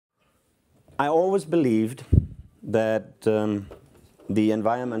I always believed that the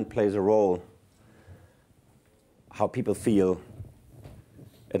environment plays a role how people feel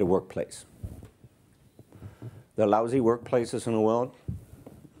at a workplace. There are lousy workplaces in the world.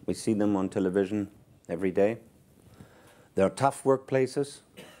 We see them on television every day. There are tough workplaces.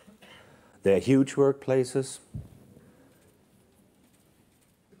 There are huge workplaces.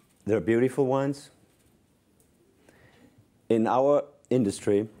 There are beautiful ones. In our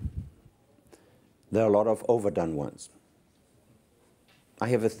industry, there are a lot of overdone ones. I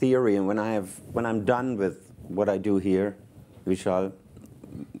have a theory, and when I'm done with what I do here, Vishal,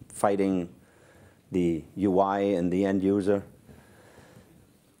 fighting the UI and the end user,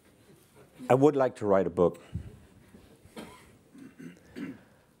 I would like to write a book.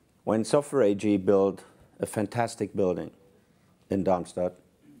 When Software AG built a fantastic building in Darmstadt,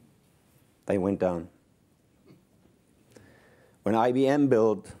 they went down. When IBM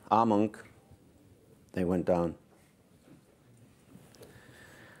built Armonk, they went down.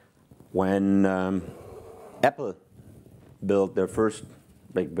 When Apple built their first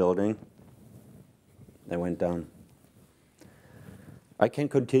big building, they went down. I can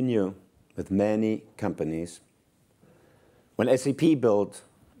continue with many companies. When SAP built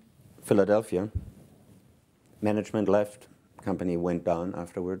Philadelphia, management left, company went down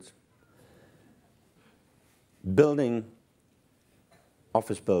afterwards. Building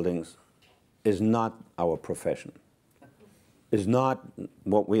office buildings is not our profession, is not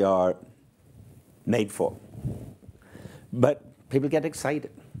what we are made for. But people get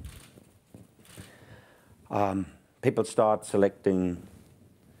excited. People start selecting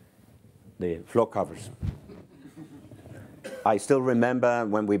the floor covers. I still remember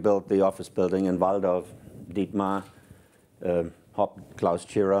when we built the office building in Waldorf, Dietmar, Klaus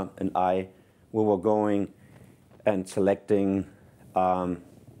Tschirrer, and I, we were going and selecting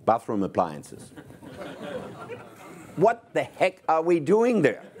bathroom appliances. What the heck are we doing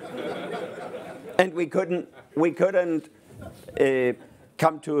there? And we couldn't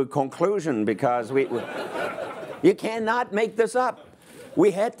come to a conclusion because you cannot make this up.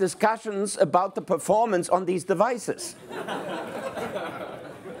 We had discussions about the performance on these devices.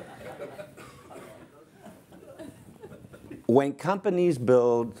 When companies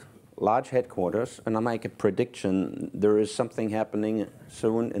build large headquarters, and I make a prediction, there is something happening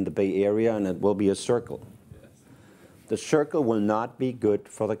soon in the Bay Area, and it will be a circle. The circle will not be good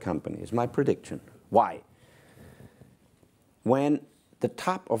for the companies, my prediction. Why? When the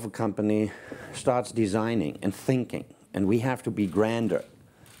top of a company starts designing and thinking, and we have to be grander,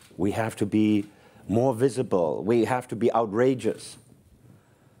 we have to be more visible, we have to be outrageous,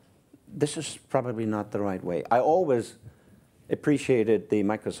 this is probably not the right way. I always appreciated the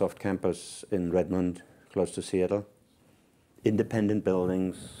Microsoft campus in Redmond, close to Seattle. Independent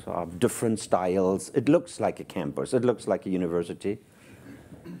buildings, different styles. It looks like a campus. It looks like a university.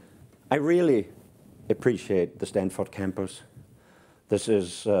 I really appreciate the Stanford campus. This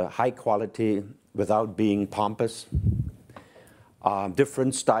is high quality without being pompous.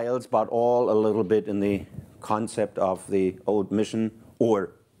 Different styles, but all a little bit in the concept of the old mission,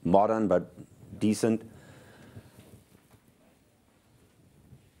 or modern but decent.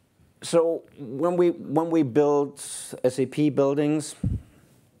 So when we build SAP buildings,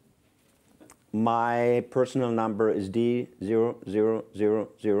 my personal number is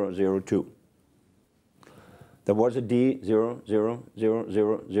D000002. There was a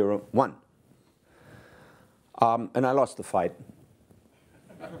D000001. And I lost the fight.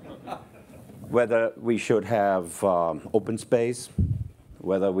 Whether we should have open space,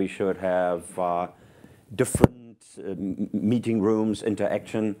 whether we should have different meeting rooms,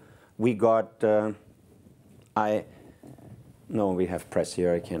 interaction. We got, no, we have press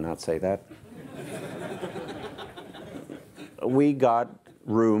here, I cannot say that. We got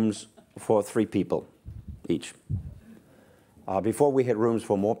rooms for 3 people each. Before we had rooms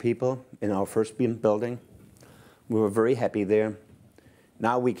for more people in our first building. We were very happy there.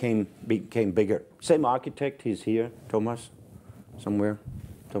 Now we became bigger. Same architect, he's here, Thomas, somewhere,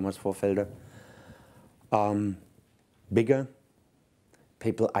 Thomas Vorfelder. Bigger.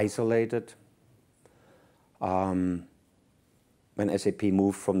 People isolated. When SAP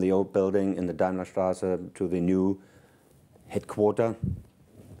moved from the old building in the Daimlerstraße to the new headquarter,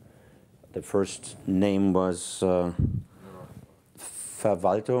 the first name was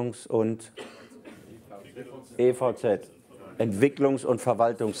Verwaltungs- und EVZ, Entwicklungs- und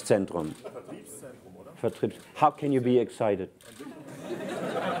Verwaltungszentrum. Vertriebs. How can you be excited?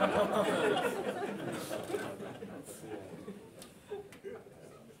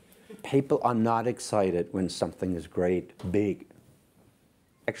 People are not excited when something is great, big.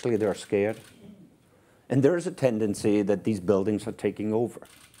 Actually, they're scared. And there is a tendency that these buildings are taking over.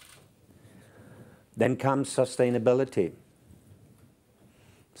 Then comes sustainability.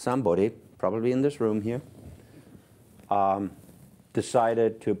 Somebody, probably in this room here,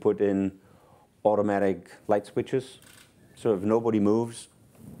 decided to put in automatic light switches, so if nobody moves,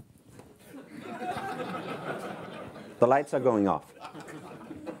 the lights are going off.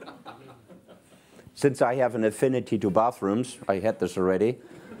 Since I have an affinity to bathrooms, I had this already,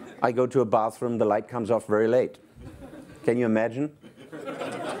 I go to a bathroom, the light comes off very late. Can you imagine?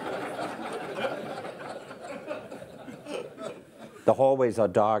 The hallways are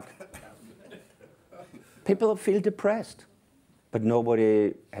dark. People feel depressed, but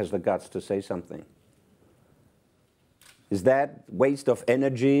nobody has the guts to say something. Is that waste of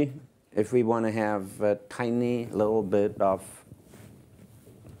energy if we want to have a tiny little bit of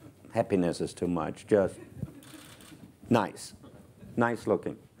happiness is too much, just nice, nice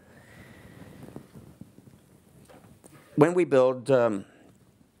looking. When we built the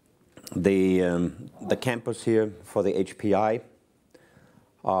campus here for the HPI,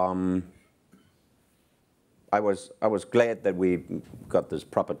 I was glad that we got this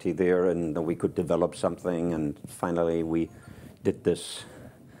property there and that we could develop something, and finally we did this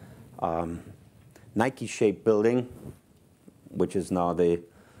Nike-shaped building, which is now the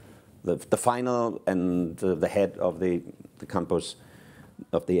final and the head of the campus,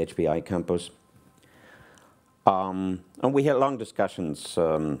 of the HPI campus. And we had long discussions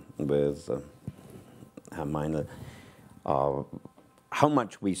with Herr Meine, how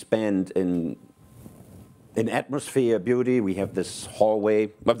much we spend in atmosphere, beauty. We have this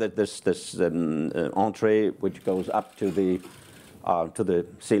hallway, this entree which goes up to the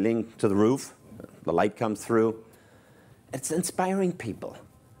ceiling, to the roof. The light comes through. It's inspiring people.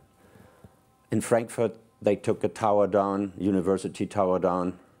 In Frankfurt, they took a tower down, university tower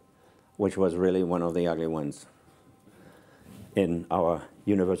down, which was really one of the ugly ones in our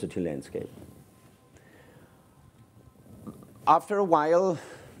university landscape. After a while,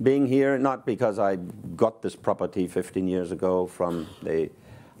 being here, not because I got this property 15 years ago from the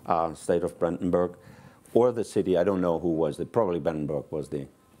state of Brandenburg or the city, I don't know who was it, probably Brandenburg was the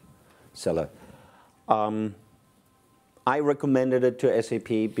seller. I recommended it to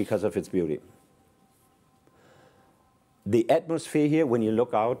SAP because of its beauty. The atmosphere here, when you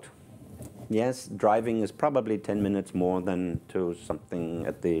look out, yes, driving is probably 10 minutes more than to something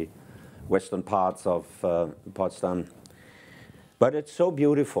at the western parts of Potsdam. But it's so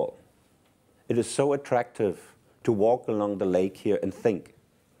beautiful. It is so attractive to walk along the lake here and think.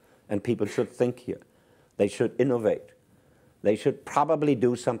 And people should think here. They should innovate. They should probably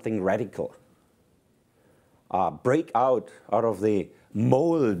do something radical. Break out of the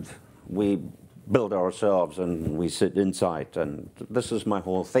mold we build ourselves and we sit inside. And this is my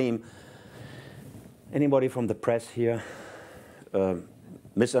whole theme. Anybody from the press here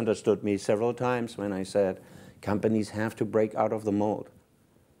misunderstood me several times when I said companies have to break out of the mold.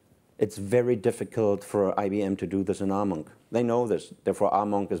 It's very difficult for IBM to do this in Armonk. They know this. Therefore,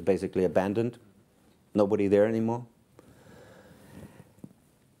 Armonk is basically abandoned. Nobody there anymore.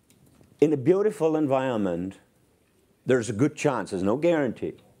 In a beautiful environment, there's a good chance, there's no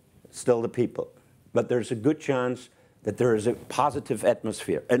guarantee, still the people, but there's a good chance that there is a positive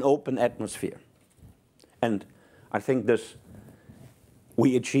atmosphere, an open atmosphere. And I think this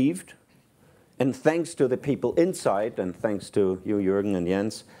we achieved. And thanks to the people inside, and thanks to you, Jürgen and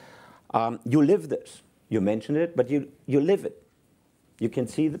Jens, you live this. You mentioned it, but you live it. You can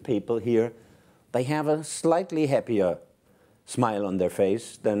see the people here. They have a slightly happier smile on their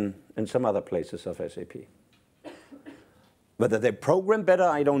face than in some other places of SAP. Whether they program better,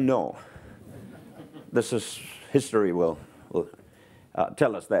 I don't know. This is history will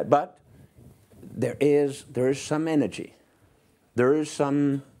tell us that. But there is some energy. There is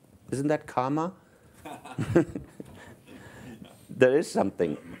some. Isn't that karma? There is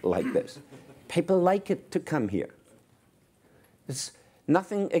something like this. People like it to come here. It's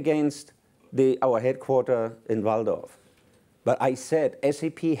nothing against our headquarters in Walldorf. But I said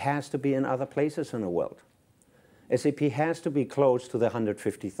SAP has to be in other places in the world. SAP has to be close to the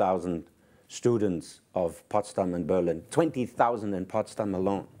 150,000 students of Potsdam and Berlin, 20,000 in Potsdam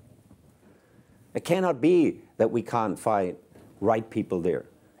alone. It cannot be that we can't find right people there.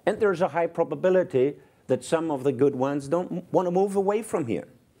 And there's a high probability that some of the good ones don't want to move away from here.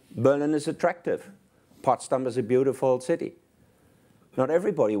 Berlin is attractive. Potsdam is a beautiful city. Not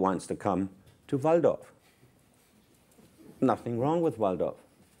everybody wants to come to Walldorf. Nothing wrong with Walldorf.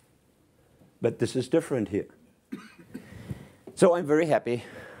 But this is different here. So I'm very happy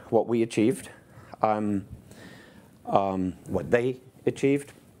what we achieved, what they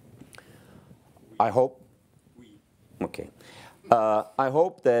achieved. I hope. Okay. I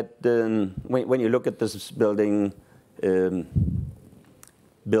hope that when you look at this building,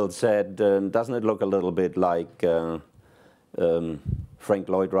 Bill said, doesn't it look a little bit like Frank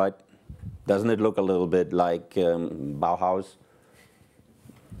Lloyd Wright? Doesn't it look a little bit like Bauhaus?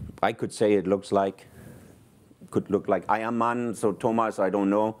 I could say it could look like Iron Man. So Thomas, I don't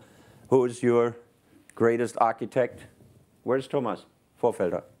know. Who is your greatest architect? Where's Thomas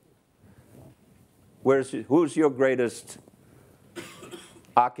Vorfelder? Who's your greatest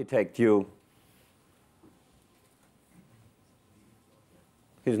architect? You?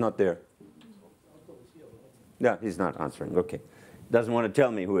 He's not there. Yeah, he's not answering. Okay. Doesn't want to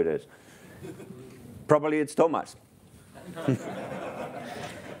tell me who it is. Probably it's Thomas.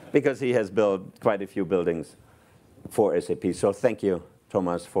 Because he has built quite a few buildings for SAP. So thank you,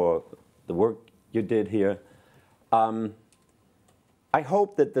 Thomas, for the work you did here. I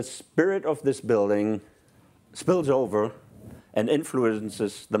hope that the spirit of this building spills over and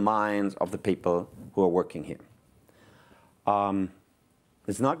influences the minds of the people who are working here.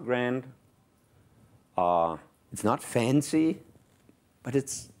 It's not grand, it's not fancy, but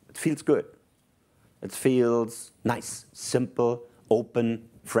it feels good. It feels nice, simple, open,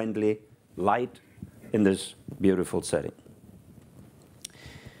 friendly, light in this beautiful setting.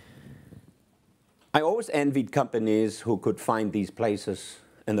 I always envied companies who could find these places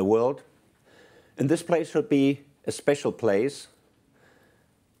in the world. And this place should be a special place.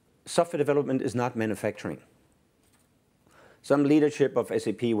 Software development is not manufacturing. Some leadership of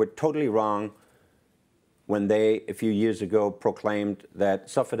SAP were totally wrong when they, a few years ago, proclaimed that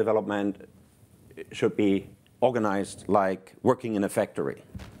software development should be organized like working in a factory.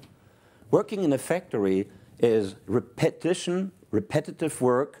 Working in a factory is repetitive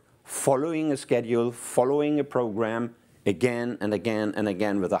work, following a schedule, following a program, again and again and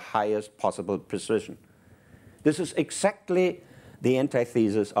again with the highest possible precision. This is exactly the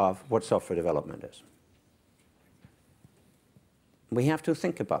antithesis of what software development is. We have to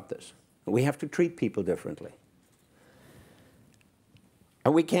think about this. We have to treat people differently.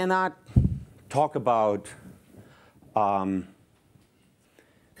 And we cannot talk about that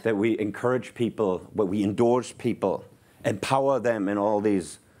we encourage people, that we endorse people, empower them in all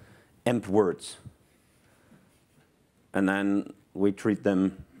these empty words. And then we treat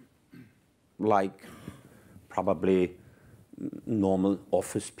them like probably normal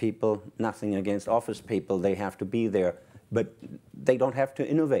office people. Nothing against office people, they have to be there. But they don't have to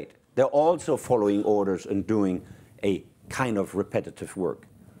innovate. They're also following orders and doing a kind of repetitive work.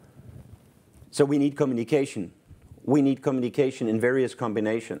 So we need communication. We need communication in various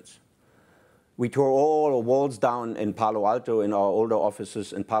combinations. We tore all the walls down in Palo Alto, in our older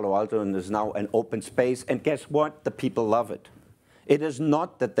offices in Palo Alto, and there's now an open space. And guess what? The people love it. It is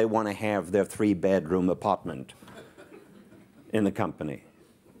not that they want to have their 3-bedroom apartment in the company.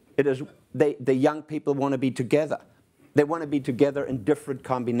 It is the young people want to be together. They want to be together in different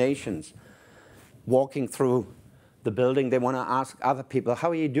combinations. Walking through the building, they want to ask other people, how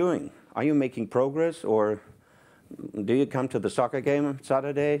are you doing? Are you making progress? Or do you come to the soccer game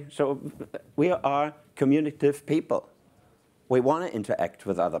Saturday? So we are communicative people. We want to interact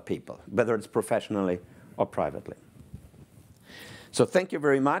with other people, whether it's professionally or privately. So thank you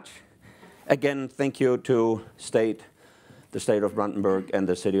very much. Again, thank you to the state of Brandenburg and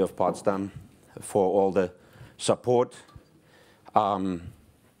the city of Potsdam for all the support.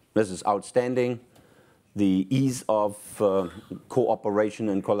 This is outstanding. The ease of cooperation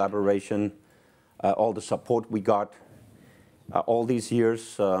and collaboration, all the support we got all these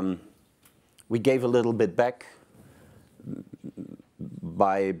years. We gave a little bit back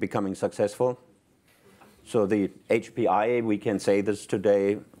by becoming successful. So the HPI, we can say this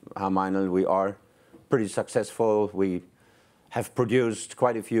today, Herr Meinl, we are pretty successful. We have produced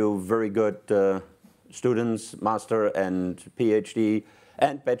quite a few very good students, master and PhD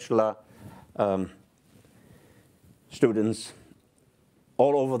and bachelor students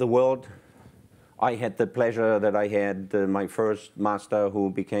all over the world. I had the pleasure that I had my first master who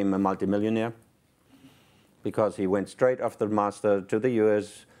became a multimillionaire because he went straight after the master to the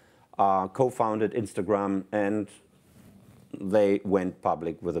US, co-founded Instagram, and they went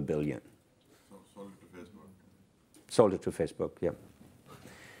public with $1 billion. So sold it to Facebook? Sold it to Facebook, yeah.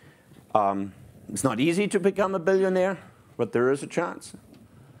 It's not easy to become a billionaire, but there is a chance.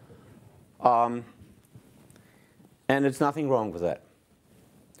 And it's nothing wrong with that.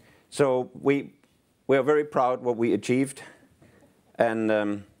 So we are very proud what we achieved.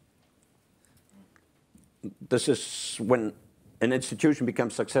 And this is when an institution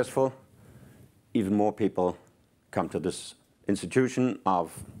becomes successful, even more people come to this institution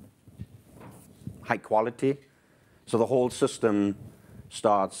of high quality. So the whole system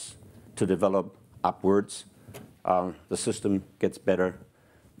starts to develop upwards. The system gets better.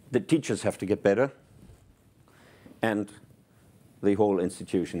 The teachers have to get better. And the whole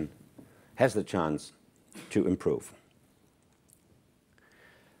institution has the chance to improve.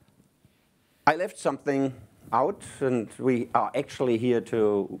 I left something out, and we are actually here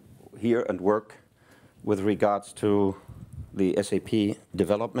to hear and work with regards to the SAP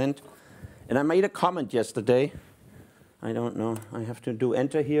development. And I made a comment yesterday. I don't know, I have to do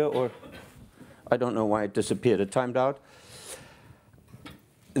enter here, or I don't know why it disappeared. It timed out.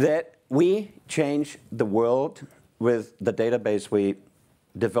 That we change the world with the database we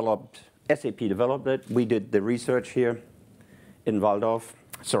developed. SAP developed it. We did the research here in Waldorf,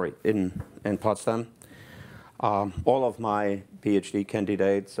 sorry, in Potsdam. All of my PhD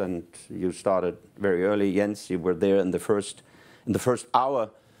candidates, and you started very early, Jens, you were there in the first hour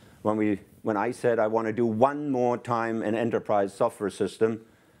when I said I want to do one more time an enterprise software system,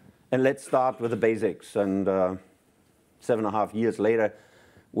 and let's start with the basics. And 7.5 years later,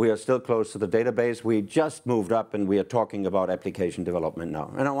 we are still close to the database. We just moved up, and we are talking about application development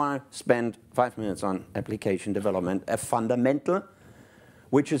now. And I want to spend 5 minutes on application development, a fundamental,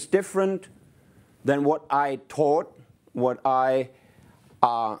 which is different than what I taught, what I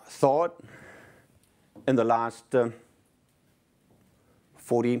thought in the last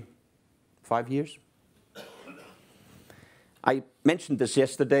 45 years. I mentioned this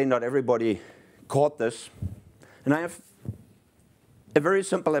yesterday. Not everybody caught this. And I have a very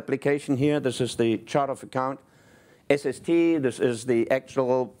simple application here. This is the chart of account. SST, this is the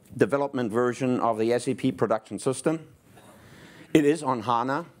actual development version of the SAP production system. It is on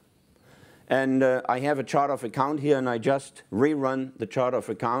HANA. And I have a chart of account here, and I just rerun the chart of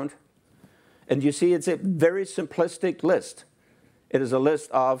account. And you see it's a very simplistic list. It is a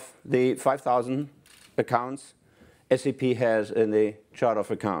list of the 5,000 accounts SAP has in the chart of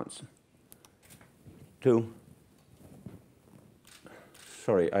accounts.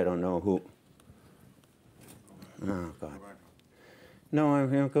 Sorry, I don't know who. Oh, God. No, I'm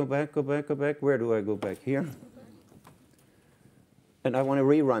going to go back. Where do I go back? Here? And I want to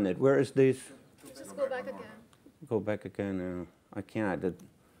rerun it. Where is this? Just go back again. Go back again. I can't.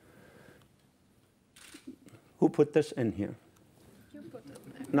 Who put this in here? You put it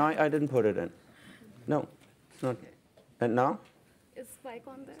there. No, I didn't put it in. No, it's not. And now? Is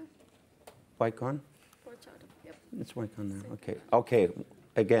Vicon there? Vicon? For chart. Yep. It's Vicon there. Okay. Okay.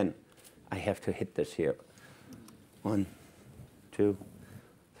 Again, I have to hit this here. 1, 2,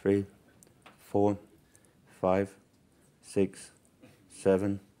 3, 4, 5, 6,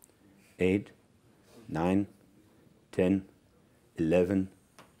 7, 8, 9, 10, 11,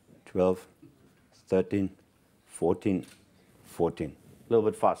 12, 13, 14, 14. A little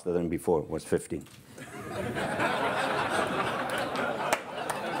bit faster than before, it was 15.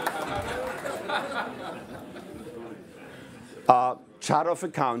 Chart of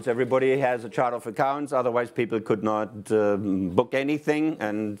accounts. Everybody has a chart of accounts, otherwise people could not book anything,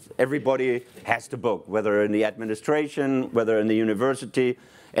 and everybody has to book, whether in the administration, whether in the university.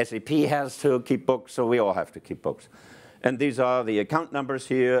 SAP has to keep books, so we all have to keep books. And these are the account numbers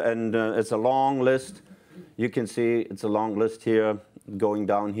here, and it's a long list. You can see it's a long list here, going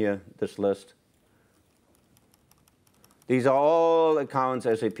down here, this list. These are all accounts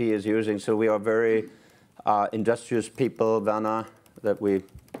SAP is using, so we are very industrious people, Werner, that we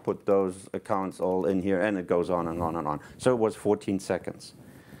put those accounts all in here, and it goes on and on and on. So it was 14 seconds.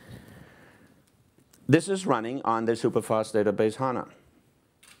 This is running on the superfast database HANA.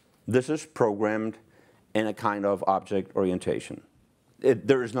 This is programmed in a kind of object orientation.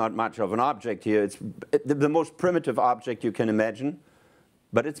 There is not much of an object here. It's the most primitive object you can imagine,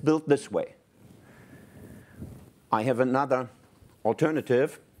 but it's built this way. I have another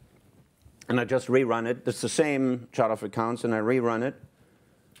alternative, and I just rerun it. It's the same chart of accounts, and I rerun it.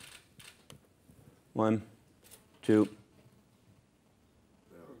 1, 2,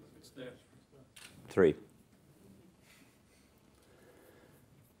 3.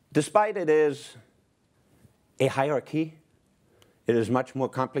 Despite it is a hierarchy, it is much more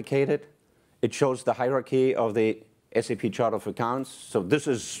complicated. It shows the hierarchy of the SAP chart of accounts. So this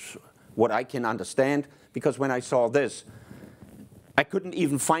is what I can understand, because when I saw this, I couldn't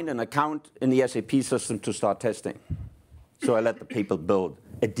even find an account in the SAP system to start testing. So I let the people build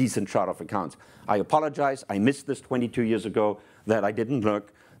a decent chart of accounts. I apologize, I missed this 22 years ago, that I didn't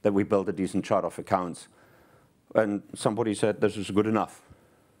look, that we built a decent chart of accounts. And somebody said this is good enough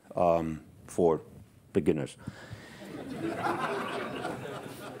for beginners.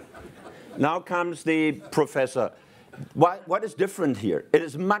 Now comes the professor. What is different here? It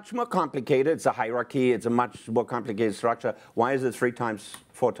is much more complicated. It's a hierarchy. It's a much more complicated structure. Why is it 3 times,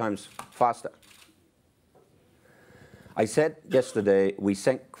 4 times faster? I said yesterday, we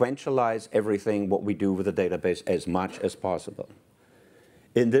sequentialize everything what we do with the database as much as possible.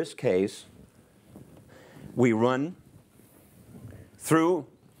 In this case, we run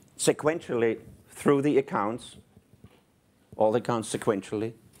sequentially through the accounts, all the accounts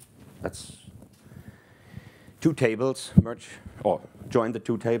sequentially. That's 2 tables, merge or join the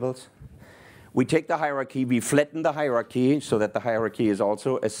 2 tables. We take the hierarchy, we flatten the hierarchy so that the hierarchy is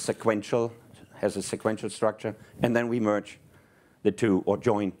also a sequential, has a sequential structure, and then we merge the 2 or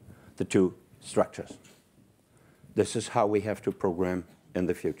join the 2 structures. This is how we have to program in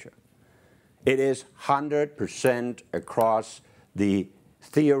the future. It is 100% across the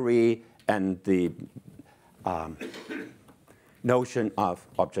theory and the notion of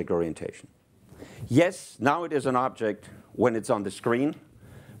object orientation. Yes, now it is an object when it's on the screen.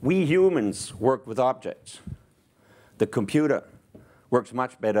 We humans work with objects. The computer works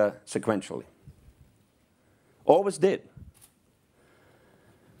much better sequentially. Always did.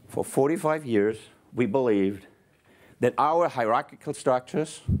 For 45 years, we believed that our hierarchical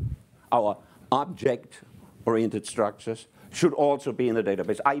structures, our object-oriented structures, should also be in the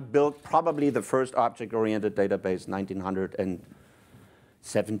database. I built probably the first object-oriented database,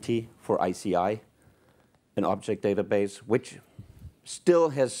 1970, for ICI, an object database, which still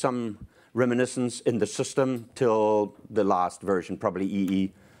has some reminiscence in the system till the last version,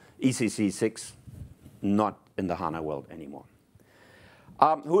 probably ECC 6, not in the HANA world anymore.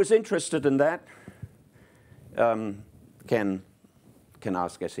 Who is interested in that can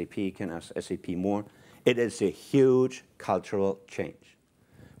ask SAP, can ask SAP more. It is a huge cultural change.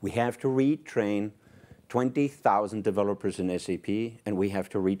 We have to retrain 20,000 developers in SAP, and we have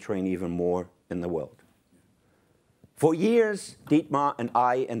to retrain even more in the world. For years, Dietmar and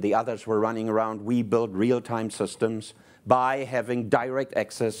I and the others were running around. We built real-time systems by having direct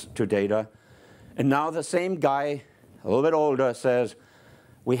access to data. And now the same guy, a little bit older, says,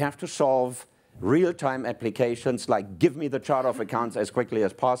 we have to solve real-time applications like give me the chart of accounts as quickly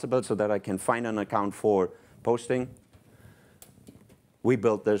as possible so that I can find an account for posting. We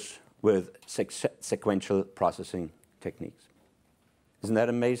built this with sequential processing techniques. Isn't that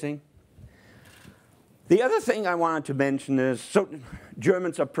amazing? The other thing I wanted to mention is, so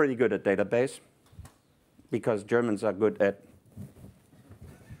Germans are pretty good at database because Germans are good at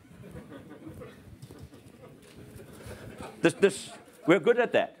we're good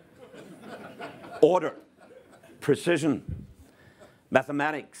at that. Order, precision,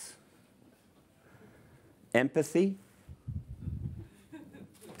 mathematics, empathy.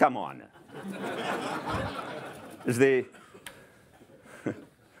 Come on. Is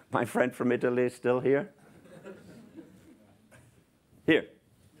my friend from Italy still here? Here.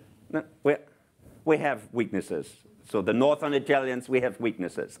 No, we have weaknesses. So the Northern Italians, we have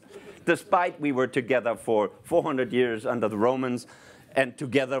weaknesses. Despite we were together for 400 years under the Romans, and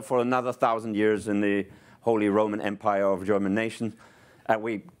together for another 1,000 years in the Holy Roman Empire of German nations.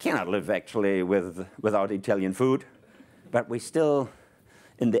 We cannot live, actually, without Italian food. But we still,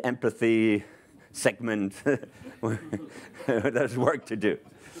 in the empathy segment, there's work to do.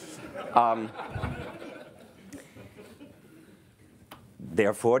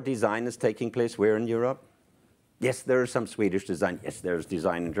 Therefore, design is taking place where in Europe? Yes, there is some Swedish design. Yes, there's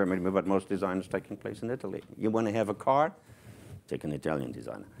design in Germany, but most design is taking place in Italy. You want to have a car? Take an Italian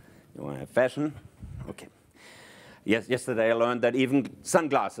designer. You want to have fashion? Okay. Yes, yesterday I learned that even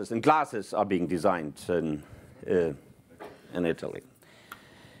sunglasses and glasses are being designed in Italy.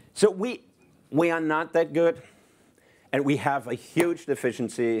 So we are not that good, and we have a huge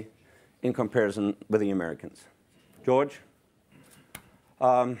deficiency in comparison with the Americans. George?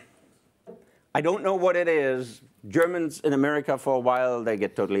 I don't know what it is. Germans in America for a while, they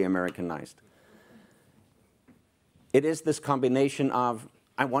get totally Americanized. It is this combination of,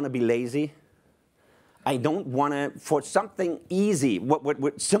 I want to be lazy. I don't want to, for something easy,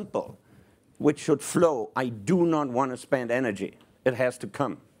 simple, which should flow, I do not want to spend energy. It has to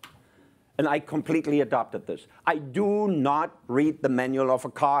come. And I completely adopted this. I do not read the manual of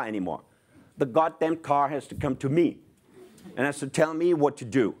a car anymore. The goddamn car has to come to me and has to tell me what to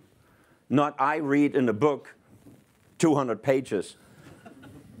do. Not I read in a book, 200 pages,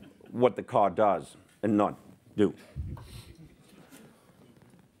 what the car does and not do.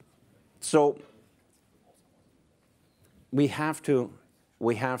 So we have to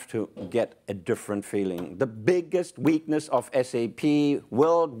get a different feeling. The biggest weakness of SAP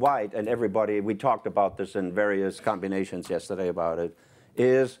worldwide, and everybody, we talked about this in various combinations yesterday about it,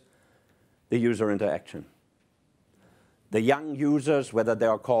 is the user interaction. The young users, whether they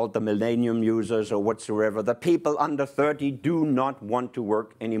are called the millennium users or whatsoever, the people under 30 do not want to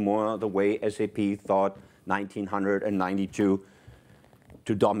work anymore the way SAP thought 1992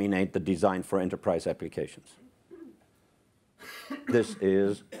 to dominate the design for enterprise applications. This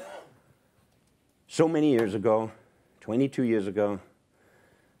is so many years ago, 22 years ago.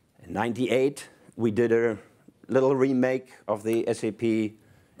 In 98, we did a little remake of the SAP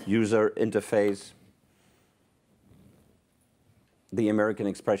user interface. The American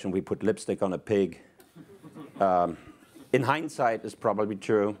expression, we put lipstick on a pig. In hindsight, is probably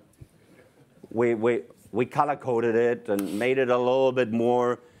true. We color-coded it and made it a little bit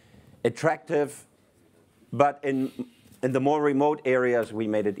more attractive, but in the more remote areas, we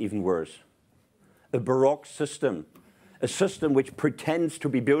made it even worse. A Baroque system, a system which pretends to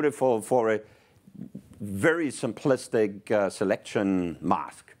be beautiful for a very simplistic selection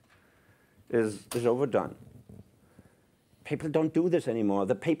mask, is overdone. People don't do this anymore.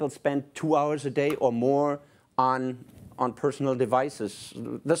 The people spend 2 hours a day or more on personal devices.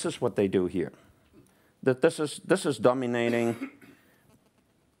 This is what they do here. This is dominating.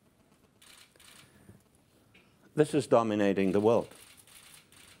 This is dominating the world.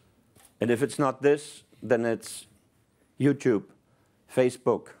 And if it's not this, then it's YouTube,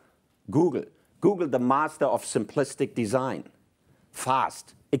 Facebook, Google. Google, the master of simplistic design.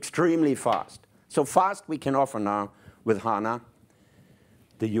 Fast, extremely fast. So fast we can offer now with HANA.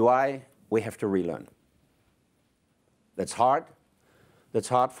 The UI, we have to relearn. That's hard. That's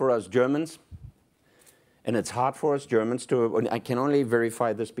hard for us Germans. And it's hard for us Germans to, and I can only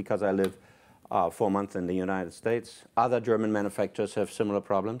verify this because I live 4 months in the United States. Other German manufacturers have similar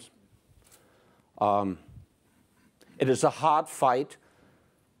problems. It is a hard fight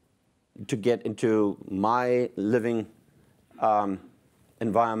to get into my living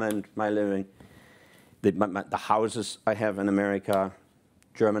environment, the houses I have in America,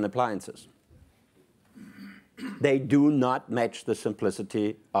 German appliances. They do not match the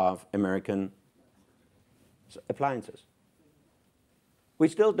simplicity of American appliances. We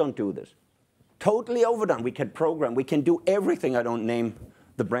still don't do this. Totally overdone. We can program. We can do everything. I don't name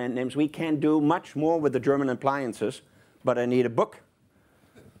the brand names. We can do much more with the German appliances, but I need a book.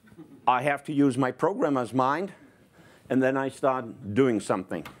 I have to use my programmer's mind, and then I start doing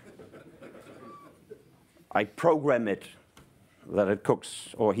something. I program it that it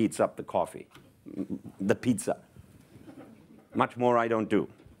cooks or heats up the coffee, the pizza. Much more I don't do.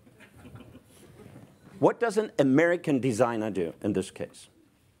 What does an American designer do in this case?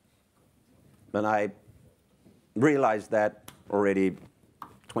 And I realized that already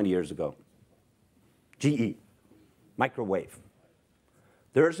 20 years ago. GE, microwave.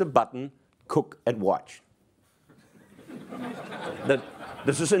 There's a button, cook and watch.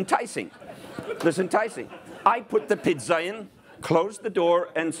 This is enticing. This is enticing. I put the pizza in, close the door,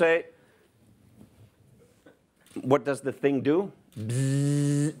 and say, what does the thing do?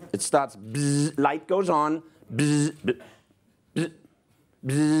 Bzzz. It starts, bzzz. Light goes on, bzzz, bzzz,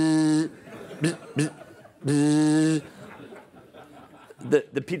 bzzz, bzzz, bzzz, bzzz.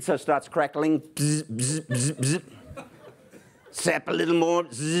 The pizza starts crackling, bzzz, bzzz, bzzz, bzzz. Sap a little more,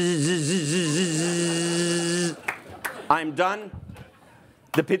 bzzz, bzzz, bzzz. I'm done.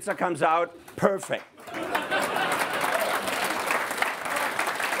 The pizza comes out perfect.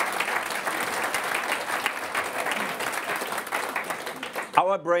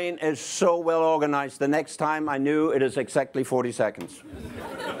 Our brain is so well organized. The next time I knew it is exactly 40 seconds.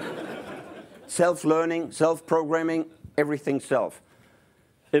 Self-learning, self-programming, everything self.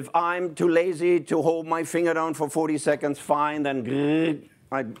 If I'm too lazy to hold my finger down for 40 seconds, fine, then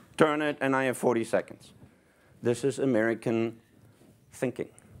I turn it and I have 40 seconds. This is American thinking.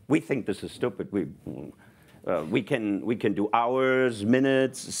 We think this is stupid. We can do hours,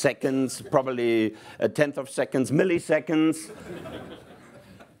 minutes, seconds, probably a tenth of seconds, milliseconds.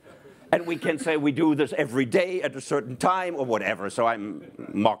 And we can say we do this every day at a certain time or whatever. So I'm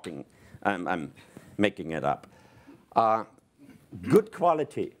mocking. I'm making it up. Good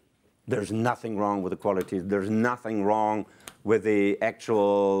quality. There's nothing wrong with the quality. There's nothing wrong with the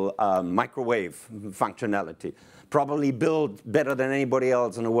actual microwave functionality. Probably built better than anybody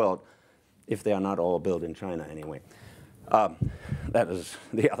else in the world, if they are not all built in China anyway. That is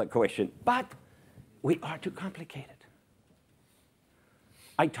the other question. But we are too complicated.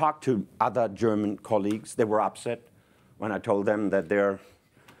 I talked to other German colleagues. They were upset when I told them that their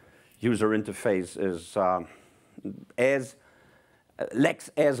user interface is lacks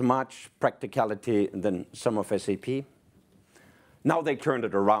as much practicality than some of SAP. Now they turned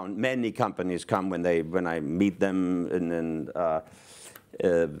it around. Many companies come when I meet them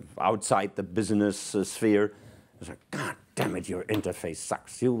outside the business sphere. It's like, God damn it, your interface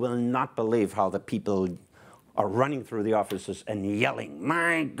sucks. You will not believe how the people are running through the offices and yelling,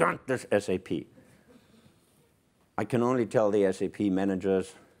 my God, this SAP. I can only tell the SAP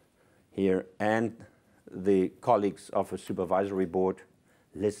managers here and the colleagues of a supervisory board,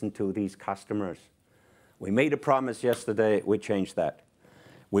 listen to these customers. We made a promise yesterday, we changed that.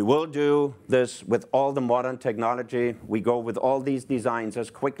 We will do this with all the modern technology. We go with all these designs as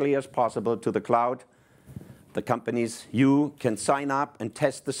quickly as possible to the cloud. The companies, you can sign up and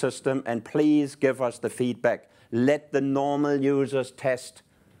test the system, and please give us the feedback. Let the normal users test.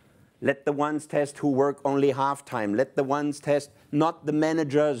 Let the ones test who work only half-time. Let the ones test, not the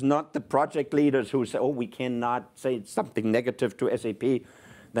managers, not the project leaders who say, oh, we cannot say something negative to SAP,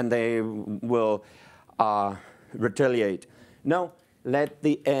 then they will retaliate. No. Let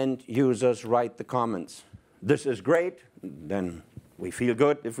the end users write the comments. This is great, then we feel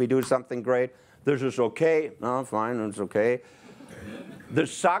good if we do something great. This is okay, no, fine, it's okay.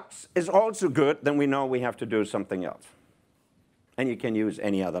 This sucks is also good, then we know we have to do something else. And you can use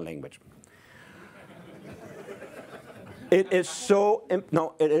any other language. It is so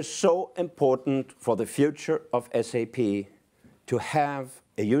important for the future of SAP to have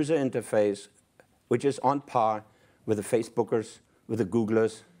a user interface which is on par with the Facebookers, with the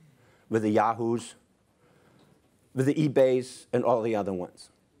Googlers, with the Yahoos, with the eBays, and all the other ones.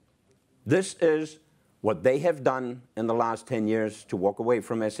 This is what they have done in the last 10 years to walk away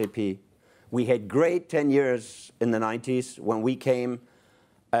from SAP. We had great 10 years in the 90s when we came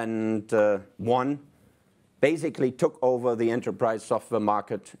and basically took over the enterprise software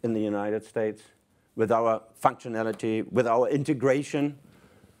market in the United States with our functionality, with our integration,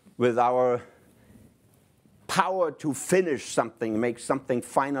 with our power to finish something, make something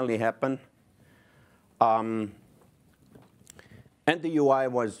finally happen. And the UI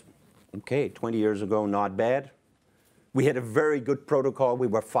was, okay, 20 years ago, not bad. We had a very good protocol. We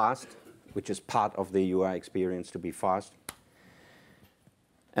were fast, which is part of the UI experience, to be fast.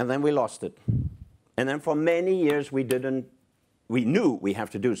 And then we lost it. And then for many years, we knew we have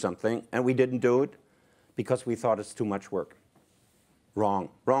to do something, and we didn't do it because we thought it's too much work. Wrong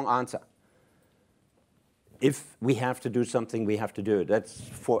answer. If we have to do something, we have to do it. That's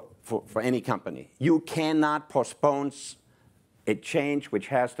for any company. You cannot postpone a change which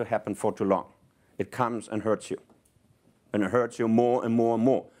has to happen for too long. It comes and hurts you. And it hurts you more and more and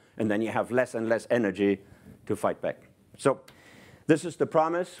more. And then you have less and less energy to fight back. So this is the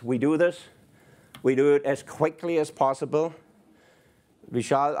promise. We do this. We do it as quickly as possible.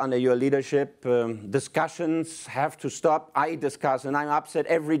 Vishal, under your leadership, discussions have to stop. I discuss, and I'm upset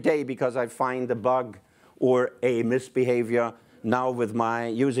every day because I find a bug or a misbehavior now with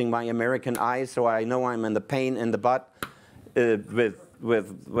using my American eyes, so I know I'm in the pain in the butt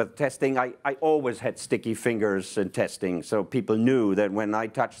with testing. I always had sticky fingers in testing, so people knew that when I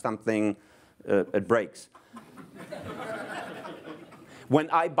touch something, it breaks. When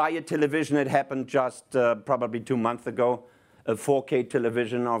I buy a television, it happened just probably 2 months ago, a 4K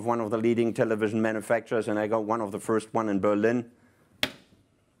television of one of the leading television manufacturers, and I got one of the first one in Berlin.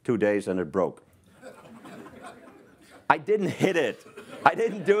 2 days and it broke. I didn't hit it. I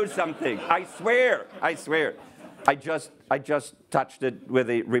didn't do something. I swear. I just touched it with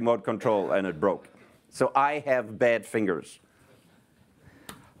a remote control and it broke. So I have bad fingers.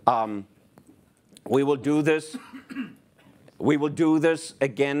 We will do this. We will do this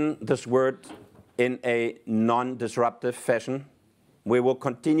again, this word, in a non-disruptive fashion. We will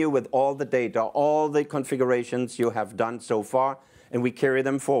continue with all the data, all the configurations you have done so far, and we carry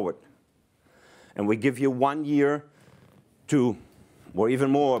them forward. And we give you 1 year to, or even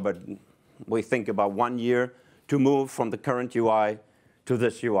more, but we think about 1 year to move from the current UI to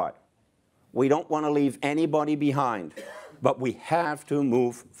this UI. We don't want to leave anybody behind, but we have to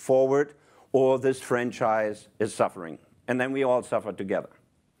move forward or this franchise is suffering. And then we all suffer together.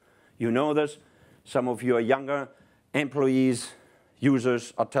 You know this. Some of your younger employees,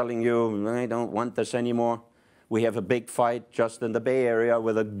 users are telling you, I don't want this anymore. We have a big fight just in the Bay Area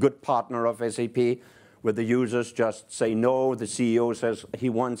with a good partner of SAP, where the users just say no. The CEO says he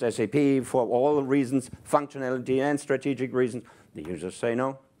wants SAP for all the reasons, functionality and strategic reasons. The users say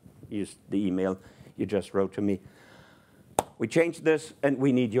no. Use the email you just wrote to me. We changed this, and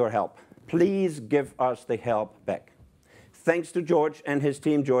we need your help. Please give us the help back. Thanks to George and his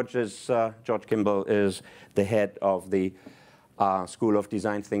team. George Kimball is the head of the School of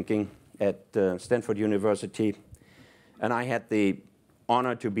Design Thinking at Stanford University. And I had the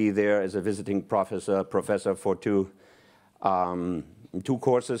honor to be there as a visiting professor for two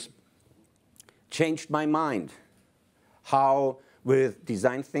courses. Changed my mind how with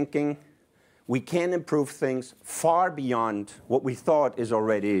design thinking we can improve things far beyond what we thought is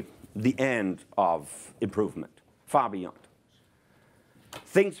already the end of improvement, far beyond.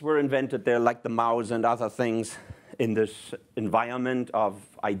 Things were invented there, like the mouse and other things, in this environment of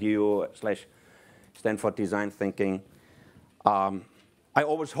IDEO/Stanford design thinking. I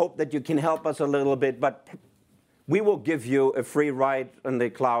always hope that you can help us a little bit, but we will give you a free ride on the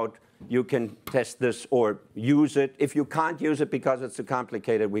cloud. You can test this or use it. If you can't use it because it's too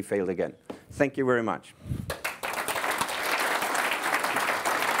complicated, we failed again. Thank you very much.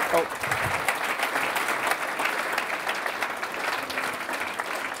 Oh.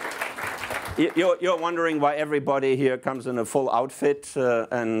 You're wondering why everybody here comes in a full outfit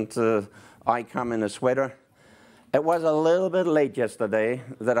and I come in a sweater. It was a little bit late yesterday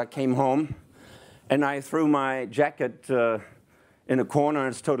that I came home, and I threw my jacket in a corner,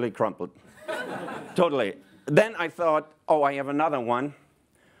 and it's totally crumpled. Totally. Then I thought, oh, I have another one,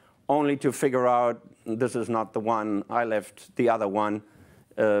 only to figure out this is not the one. I left the other one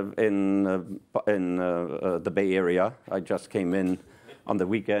in the Bay Area. I just came in on the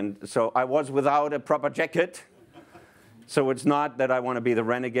weekend. So I was without a proper jacket. So it's not that I want to be the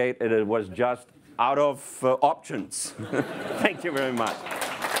renegade. It was just out of options. Thank you very much.